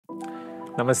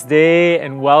Namaste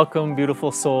and welcome,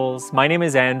 beautiful souls. My name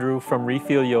is Andrew from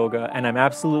Refeel Yoga, and I'm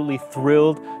absolutely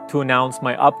thrilled to announce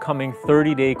my upcoming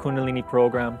 30-day Kundalini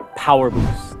program, Power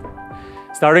Boost.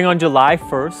 Starting on July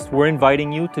 1st, we're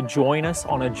inviting you to join us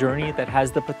on a journey that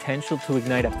has the potential to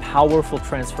ignite a powerful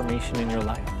transformation in your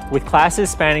life. With classes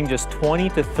spanning just 20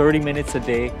 to 30 minutes a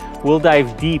day, we'll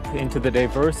dive deep into the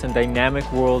diverse and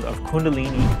dynamic world of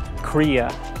Kundalini,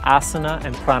 Kriya, Asana,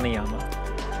 and Pranayama.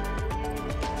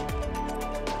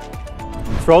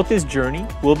 Throughout this journey,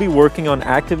 we'll be working on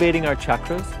activating our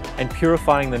chakras and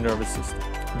purifying the nervous system.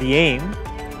 The aim?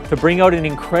 To bring out an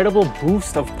incredible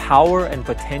boost of power and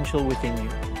potential within you.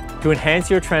 To enhance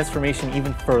your transformation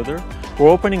even further, we're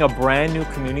opening a brand new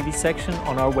community section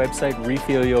on our website,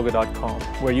 refeelyoga.com,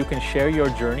 where you can share your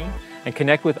journey and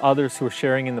connect with others who are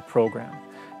sharing in the program.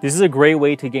 This is a great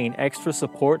way to gain extra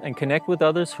support and connect with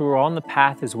others who are on the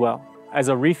path as well. As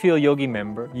a Refeel Yogi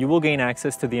member, you will gain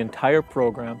access to the entire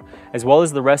program, as well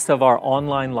as the rest of our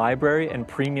online library and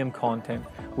premium content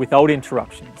without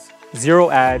interruptions. Zero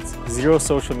ads, zero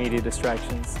social media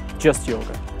distractions, just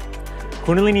yoga.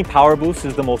 Kundalini Power Boost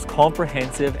is the most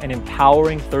comprehensive and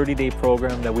empowering 30-day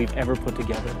program that we've ever put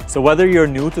together. So whether you're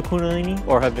new to Kundalini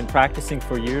or have been practicing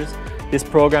for years, this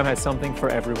program has something for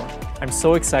everyone. I'm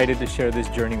so excited to share this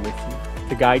journey with you,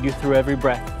 to guide you through every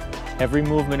breath, every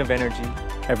movement of energy,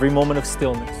 every moment of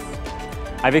stillness.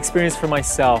 I've experienced for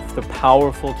myself the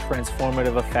powerful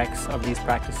transformative effects of these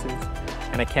practices,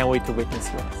 and I can't wait to witness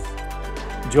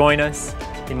yours. Join us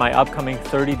in my upcoming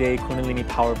 30-day Kundalini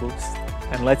Power Boost,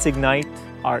 and let's ignite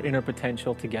our inner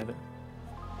potential together.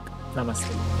 Namaste.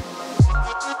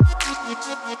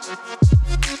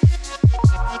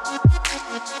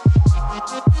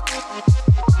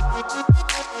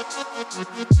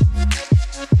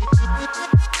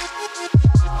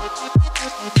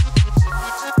 Thank you.